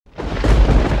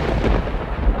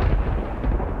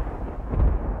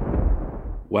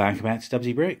Welcome back to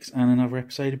WZ Bricks and another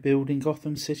episode of Building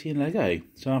Gotham City and Lego.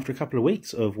 So after a couple of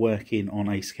weeks of working on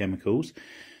Ace Chemicals,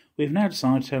 we've now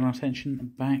decided to turn our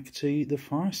attention back to the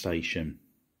fire station.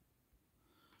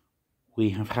 We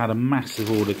have had a massive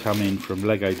order come in from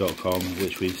Lego.com,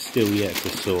 which we've still yet to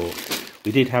sort.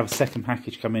 We did have a second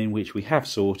package come in, which we have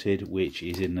sorted, which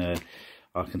is in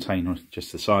our container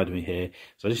just the side of me here.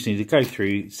 So I just need to go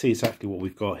through, see exactly what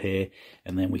we've got here,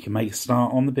 and then we can make a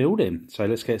start on the building. So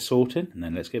let's get sorted and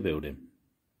then let's get building.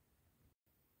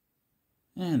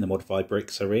 And the modified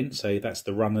bricks are in, so that's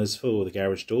the runners for the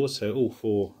garage doors. So all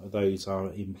four of those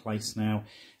are in place now.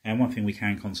 And one thing we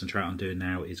can concentrate on doing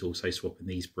now is also swapping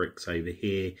these bricks over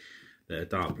here that are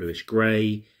dark bluish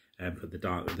grey, and put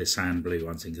the sand blue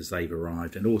ones in because they've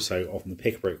arrived. And also on the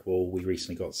pick brick wall, we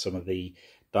recently got some of the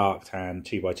dark tan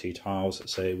 2x2 tiles,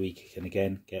 so we can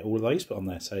again get all of those put on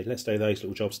there. So let's do those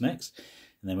little jobs next,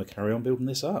 and then we'll carry on building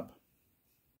this up.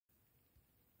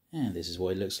 And this is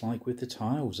what it looks like with the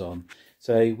tiles on.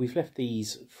 So we've left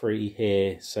these free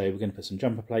here, so we're going to put some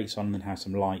jumper plates on and then have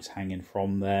some lights hanging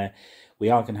from there.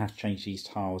 We are going to have to change these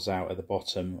tiles out at the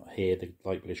bottom here, the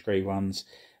light bluish grey ones,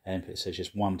 and put so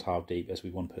just one tile deep, as we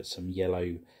want to put some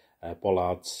yellow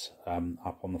bollards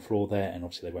up on the floor there, and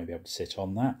obviously they won't be able to sit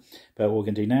on that. But what we're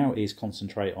going to do now is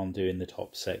concentrate on doing the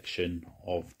top section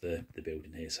of the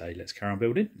building here. So let's carry on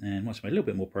building, and once we've made a little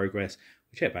bit more progress,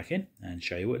 we'll check back in and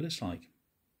show you what it looks like.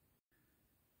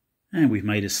 And we've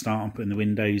made a start on putting the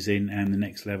windows in and the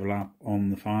next level up on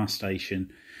the fire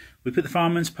station. We put the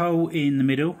fireman's pole in the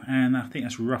middle, and I think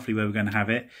that's roughly where we're going to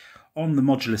have it. On the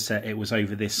modular set it was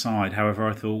over this side, however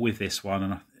I thought with this one,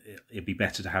 and it'd be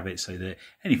better to have it so that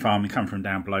any fireman coming from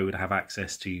down below would have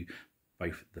access to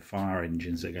both the fire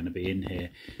engines that are going to be in here.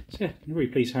 So yeah, I'm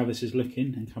really pleased how this is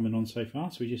looking and coming on so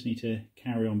far. So we just need to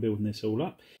carry on building this all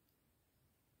up.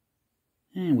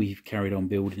 And we've carried on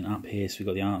building up here, so we've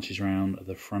got the arches around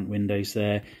the front windows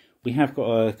there. We have got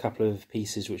a couple of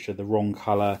pieces which are the wrong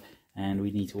colour, and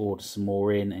we need to order some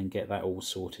more in and get that all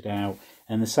sorted out.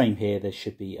 And the same here, there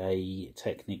should be a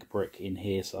Technic brick in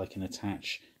here so I can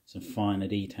attach some finer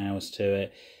details to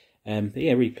it. But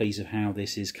yeah, really pleased with how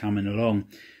this is coming along.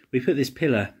 We put this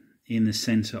pillar in the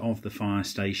centre of the fire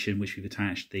station, which we've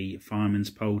attached the fireman's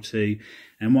pole to,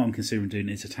 and what I'm considering doing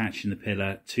is attaching the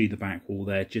pillar to the back wall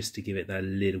there, just to give it that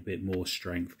little bit more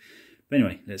strength. But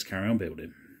anyway, let's carry on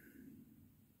building.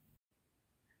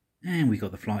 And we've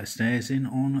got the flight of stairs in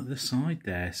on the side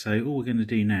there. So all we're going to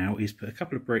do now is put a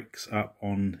couple of bricks up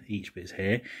on each bit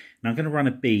here. Now I'm going to run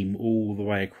a beam all the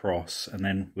way across, and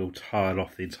then we'll tile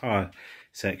off the entire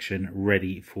section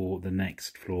ready for the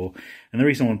next floor. And the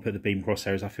reason I want to put the beam across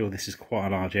there is I feel this is quite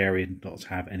a large area and not to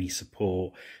have any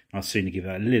support. I'll soon give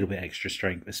that a little bit extra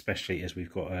strength, especially as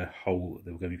we've got a hole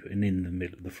that we're going to be putting in the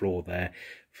middle of the floor there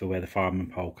for where the fireman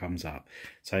pole comes up.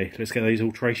 So let's get those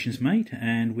alterations made,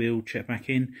 and we'll check back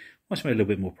in once we've made a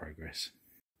little bit more progress.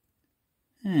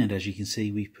 And as you can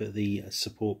see, we've put the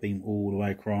support beam all the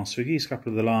way across. So we've used a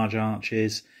couple of the large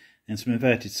arches and some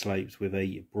inverted slopes with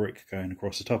a brick going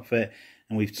across the top of it,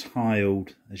 and we've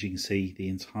tiled, as you can see, the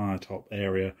entire top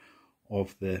area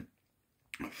of the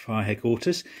fire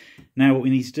headquarters. Now what we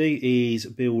need to do is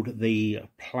build the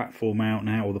platform out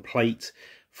now, or the plate,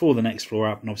 for the next floor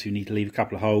up, and obviously we need to leave a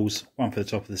couple of holes, one for the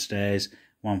top of the stairs,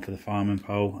 one for the fireman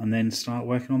pole, and then start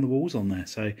working on the walls on there.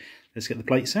 So let's get the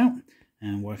plates out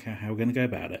and work out how we're going to go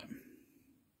about it.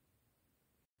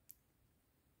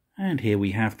 And here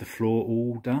we have the floor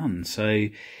all done. So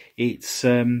it's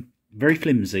very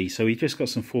flimsy, so we've just got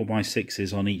some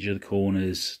 4x6s on each of the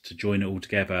corners to join it all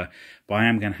together, but I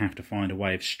am going to have to find a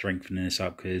way of strengthening this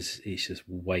up because it's just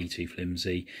way too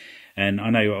flimsy. And I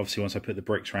know obviously once I put the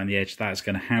bricks around the edge, that's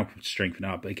going to help strengthen it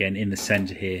up, but again in the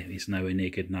centre here it's nowhere near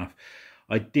good enough.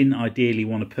 I didn't ideally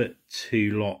want to put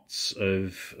two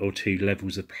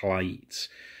levels of plates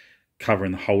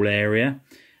covering the whole area.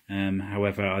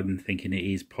 However, I'm thinking it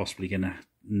is possibly going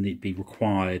to be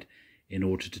required in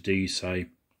order to do so.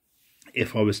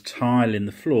 If I was tiling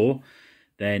the floor,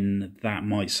 then that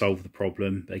might solve the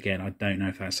problem. But again, I don't know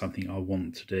if that's something I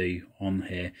want to do on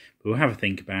here. But we'll have a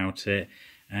think about it,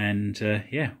 and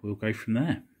yeah, we'll go from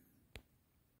there.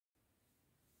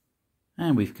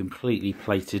 And we've completely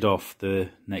plated off the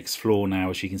next floor now,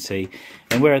 as you can see.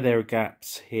 And where there are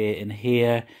gaps here and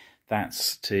here,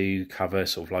 that's to cover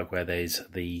sort of like where there's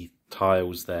the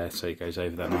tiles there, so it goes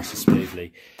over that nice and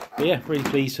smoothly. But yeah, really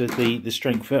pleased with the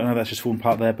strength of it. I know that's just falling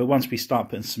apart there, but once we start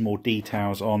putting some more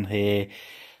details on here,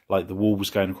 like the walls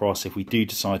going across, if we do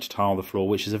decide to tile the floor,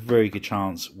 which is a very good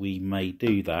chance we may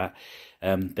do that,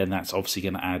 then that's obviously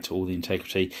going to add to all the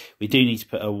integrity. We do need to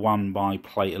put a 1x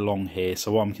plate along here,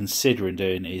 so what I'm considering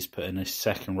doing is putting a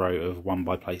second row of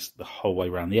 1x plates the whole way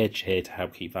around the edge here to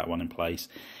help keep that one in place,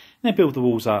 and then build the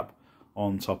walls up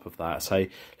on top of that. So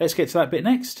let's get to that bit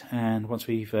next, and once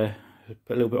we've put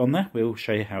a little bit on there, we'll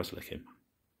show you how it's looking.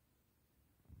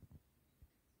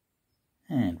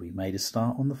 And we made a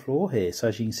start on the floor here. So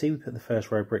as you can see, we put the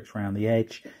first row of bricks around the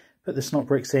edge, put the snot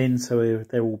bricks in, so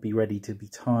they'll all be ready to be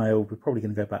tiled. We're probably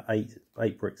going to go about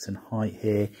eight bricks in height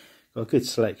here. Got a good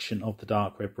selection of the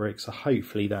dark red bricks, so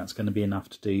hopefully that's going to be enough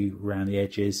to do around the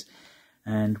edges,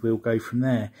 and we'll go from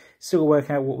there. Still work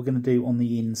out what we're going to do on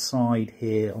the inside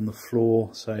here on the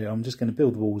floor. So I'm just going to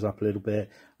build the walls up a little bit,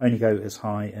 only go as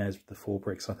high as the 4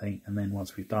 bricks, I think, and then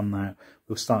once we've done that,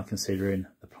 we'll start considering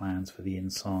the plans for the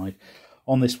inside.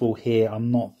 On this wall here,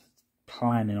 I'm not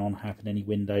planning on having any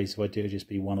windows. If I do, it'll just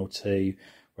be 1 or 2.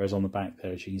 Whereas on the back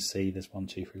there, as you can see, there's 1,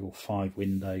 2, 3, 4, 5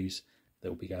 windows that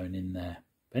will be going in there.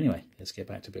 But anyway, let's get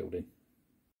back to building.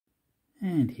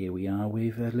 And here we are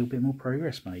with a little bit more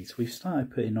progress made. So we've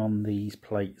started putting on these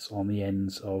plates on the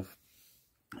ends of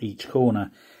each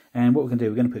corner. And what we're going to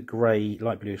do, we're going to put grey,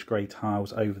 light bluish grey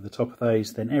tiles over the top of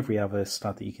those. Then every other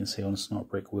stud that you can see on a snot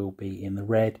brick will be in the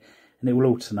red. And it will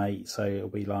alternate, so it'll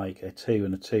be like a 2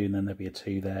 and a 2, and then there'll be a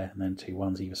 2 there, and then 2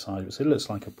 1s either side of it. So it looks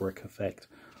like a brick effect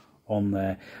on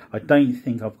there. I don't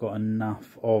think I've got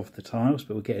enough of the tiles,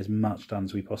 but we'll get as much done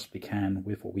as we possibly can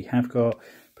with what we have got.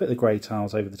 Put the grey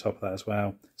tiles over the top of that as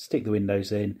well, stick the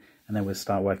windows in, and then we'll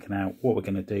start working out what we're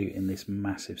going to do in this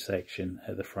massive section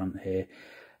at the front here.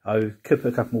 I could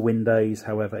put a couple more windows,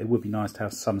 however, it would be nice to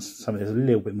have something that's a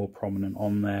little bit more prominent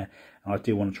on there. And I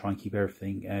do want to try and keep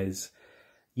everything as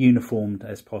uniformed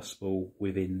as possible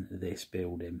within this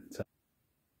building. So,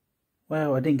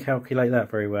 well, I didn't calculate that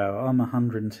very well. I'm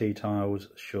 102 tiles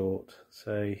short.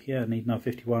 So yeah, I need now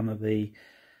 51 of the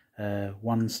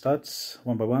 1 studs,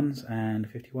 1x1s, and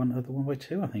 51 of the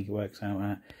 1x2, I think it works out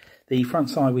at. The front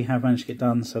side we have managed to get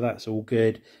done, so that's all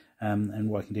good. And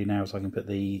what I can do now is I can put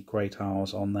the grey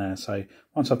tiles on there. So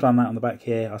once I've done that on the back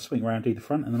here, I'll swing around, do the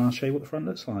front, and then I'll show you what the front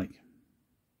looks like.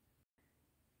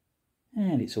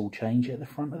 And it's all changed at the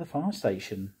front of the fire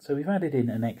station. So we've added in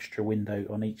an extra window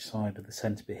on each side of the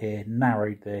centre bit here,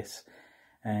 narrowed this.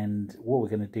 And what we're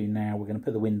going to do now, we're going to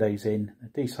put the windows in,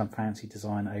 do some fancy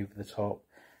design over the top,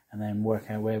 and then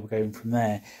work out where we're going from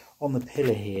there. On the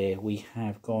pillar here, we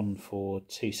have gone for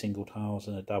 2 single tiles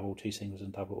and a double, 2 singles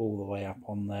and double, all the way up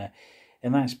on there.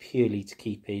 And that's purely to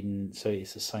keep in, so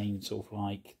it's the same sort of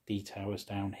like detail as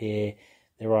down here.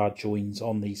 There are joins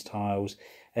on these tiles,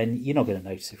 and you're not going to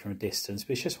notice it from a distance,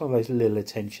 but it's just one of those little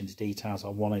attention to details I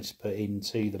wanted to put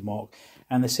into the mock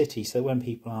and the city, so when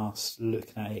people are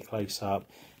looking at it close up,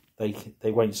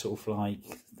 they won't sort of like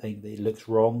think that it looks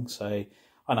wrong. So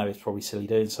I know it's probably silly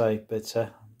doing so, but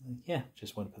yeah,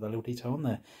 just want to put that little detail on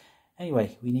there.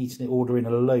 Anyway, we need to order in a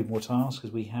load more tiles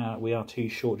because we are too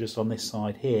short just on this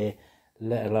side here,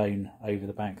 let alone over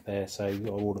the back there. So we've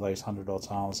got to order those 100 odd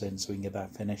tiles in so we can get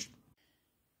that finished.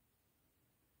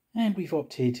 And we've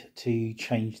opted to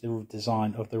change the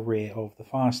design of the rear of the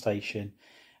fire station.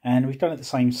 And we've done it the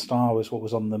same style as what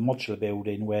was on the modular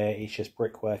building, where it's just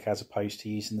brickwork as opposed to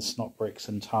using the snot bricks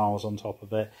and tiles on top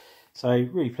of it. So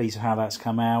really pleased with how that's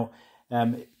come out.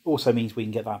 It also means we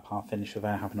can get that part finished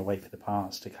without having to wait for the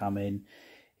parts to come in.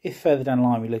 If further down the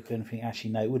line we look at it and think,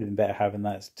 actually no, it would have been better having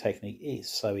that technique. It's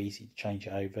so easy to change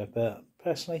it over, but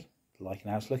personally,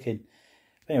 liking how it's looking.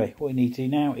 Anyway, what we need to do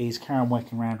now is carry on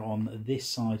working around on this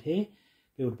side here,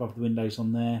 build above the windows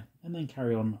on there, and then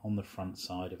carry on the front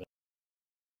side of it.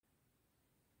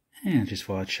 And I just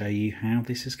thought I'd show you how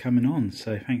this is coming on.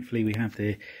 So thankfully we have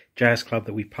the Jazz Club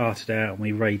that we parted out, and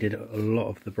we raided a lot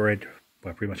of the red,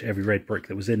 well, pretty much every red brick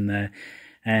that was in there,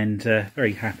 and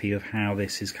very happy of how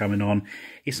this is coming on.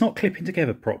 It's not clipping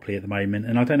together properly at the moment,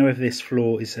 and I don't know if this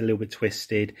floor is a little bit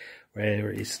twisted,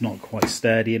 where it's not quite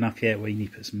sturdy enough yet, where you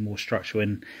need to put some more structure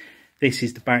in. This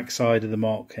is the back side of the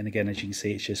mock, and again, as you can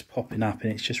see, it's just popping up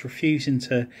and it's just refusing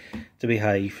to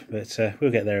behave, but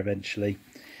we'll get there eventually.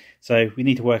 So we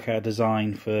need to work out a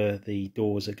design for the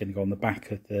doors that are going to go on the back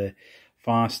of the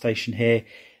fire station here.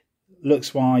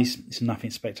 Looks wise, it's nothing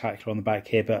spectacular on the back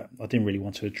here, but I didn't really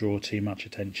want to draw too much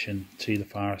attention to the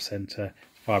fire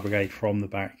brigade from the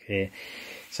back here.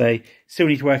 So still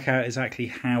need to work out exactly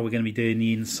how we're going to be doing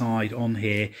the inside on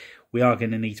here. We are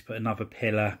going to need to put another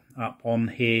pillar up on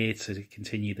here to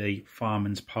continue the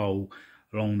fireman's pole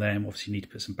along there. And obviously need to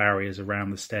put some barriers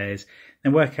around the stairs.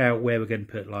 Then work out where we're going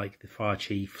to put like the fire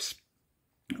chief's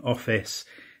office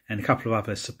and a couple of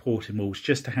other supporting walls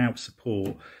just to help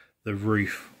support the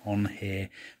roof on here.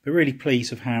 But really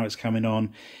pleased with how it's coming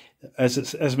on.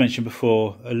 As I mentioned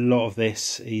before, a lot of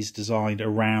this is designed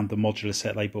around the modular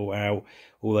set they brought out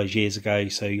all those years ago.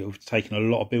 So I've taken a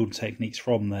lot of building techniques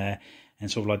from there and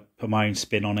sort of like put my own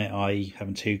spin on it, i.e.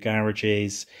 having 2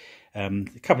 garages. A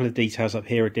couple of details up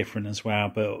here are different as well,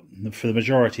 but for the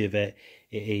majority of it,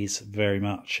 it is very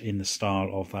much in the style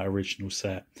of that original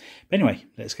set. But anyway,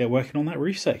 let's get working on that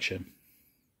roof section.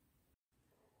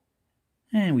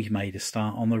 And we've made a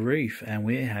start on the roof and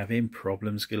we're having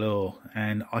problems galore,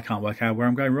 and I can't work out where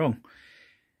I'm going wrong.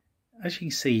 As you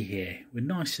can see here, we're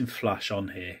nice and flush on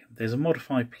here. There's a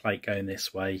modified plate going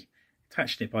this way,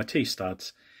 attaching it by 2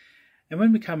 studs. And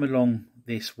when we come along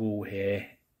this wall here,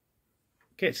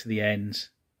 get to the end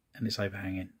and it's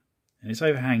overhanging. And it's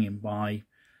overhanging by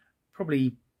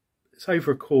probably, it's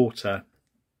over 1/4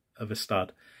 of a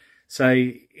stud.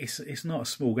 So it's not a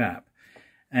small gap.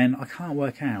 And I can't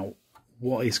work out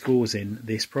what is causing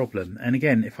this problem. And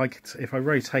again, if I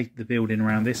rotate the building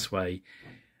around this way,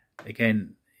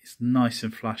 again, it's nice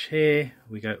and flush here.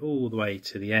 We go all the way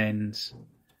to the end,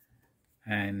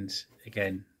 and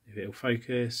again, if it'll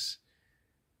focus,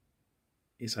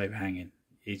 it's overhanging.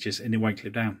 And it won't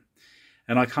clip down.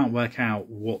 And I can't work out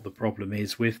what the problem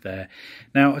is with there.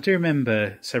 Now, I do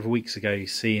remember several weeks ago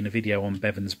seeing a video on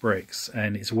Bevan's Bricks,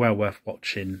 and it's well worth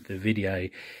watching the video.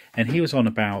 And he was on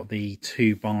about the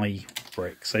 2x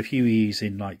bricks. So if you were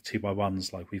using like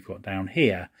 2x1s like we've got down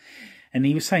here, and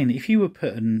he was saying that if you were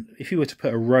to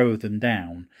put a row of them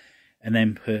down and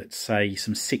then put, say,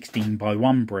 some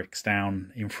 16x1 bricks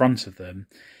down in front of them,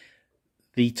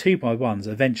 the 2x1s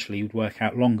eventually would work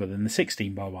out longer than the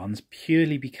 16x1s,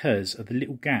 purely because of the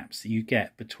little gaps that you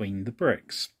get between the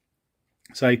bricks.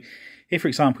 So if, for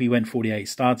example, you went 48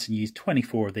 studs and used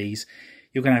 24 of these,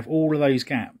 you're going to have all of those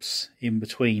gaps in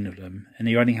between of them, and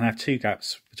you're only going to have 2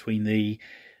 gaps between the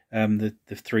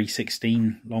 3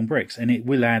 16 long bricks, and it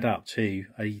will add up to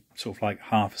a sort of like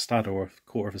 1/2 a stud or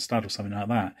 1/4 of a stud or something like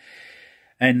that.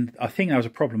 And I think that was a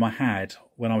problem I had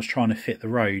when I was trying to fit the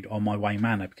road on my Wayne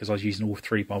Manor, because I was using all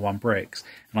 3x1 bricks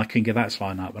and I couldn't get that to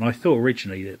line up. And I thought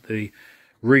originally that the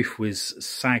roof was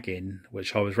sagging,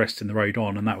 which I was resting the road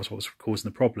on, and that was what was causing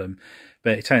the problem.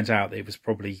 But it turns out that it was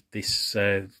probably this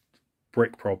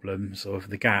brick problem, sort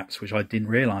of the gaps, which I didn't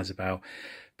realise about.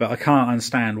 But I can't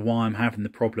understand why I'm having the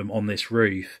problem on this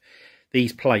roof.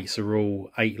 These plates are all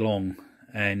 8 long,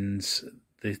 and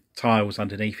the tiles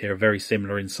underneath here are very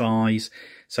similar in size,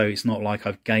 so it's not like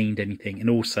I've gained anything. And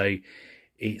also,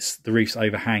 the roof's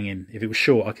overhanging. If it was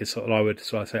short, I would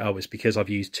say, oh, it's because I've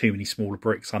used too many smaller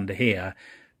bricks under here.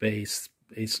 But it's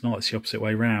not. It's the opposite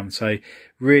way around. So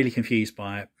really confused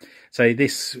by it. So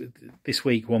this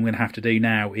week, what I'm going to have to do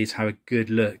now is have a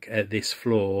good look at this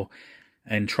floor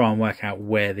and try and work out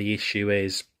where the issue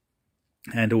is,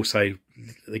 and also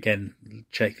again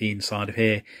check the inside of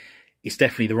here. It's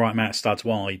definitely the right amount of studs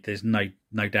wide. There's no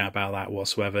doubt about that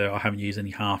whatsoever. I haven't used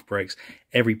any half bricks.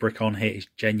 Every brick on here is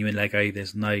genuine Lego.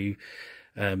 There's no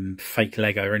fake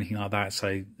Lego or anything like that.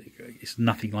 So it's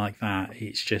nothing like that.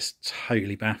 It's just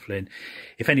totally baffling.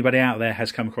 If anybody out there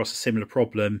has come across a similar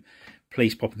problem,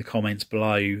 please pop in the comments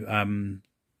below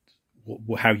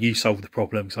how you solved the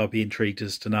problem, because I'll be intrigued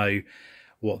as to know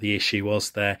what the issue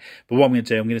was there. But what I'm going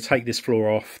to do, I'm going to take this floor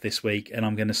off this week, and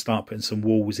I'm going to start putting some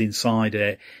walls inside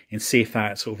it and see if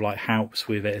that sort of like helps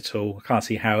with it at all. I can't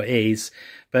see how it is,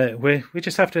 but we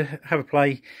just have to have a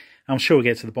play. I'm sure we'll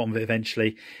get to the bottom of it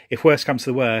eventually. If worse comes to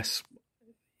the worst,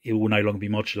 it will no longer be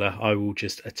modular. I will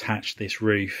just attach this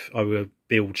roof. I will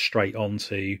build straight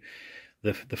onto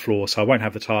the floor, so I won't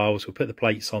have the tiles. We'll put the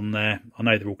plates on there. I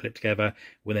know they're all clipped together.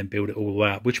 We'll then build it all the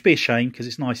way up, which would be a shame, because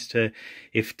it's nice to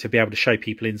be able to show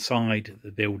people inside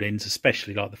the buildings,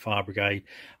 especially like the fire brigade.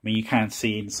 I mean, you can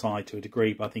see inside to a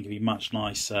degree, but I think it'd be much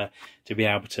nicer to be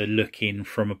able to look in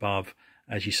from above,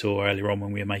 as you saw earlier on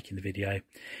when we were making the video.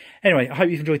 Anyway, I hope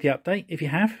you've enjoyed the update. If you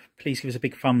have, please give us a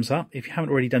big thumbs up. If you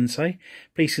haven't already done so,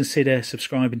 please consider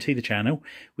subscribing to the channel.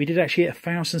 We did actually hit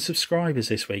 1,000 subscribers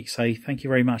this week, so thank you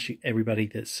very much to everybody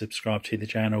that's subscribed to the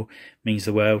channel. It means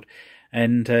the world.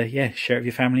 And yeah, share it with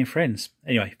your family and friends.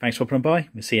 Anyway, thanks for popping by.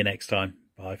 We'll see you next time.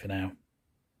 Bye for now.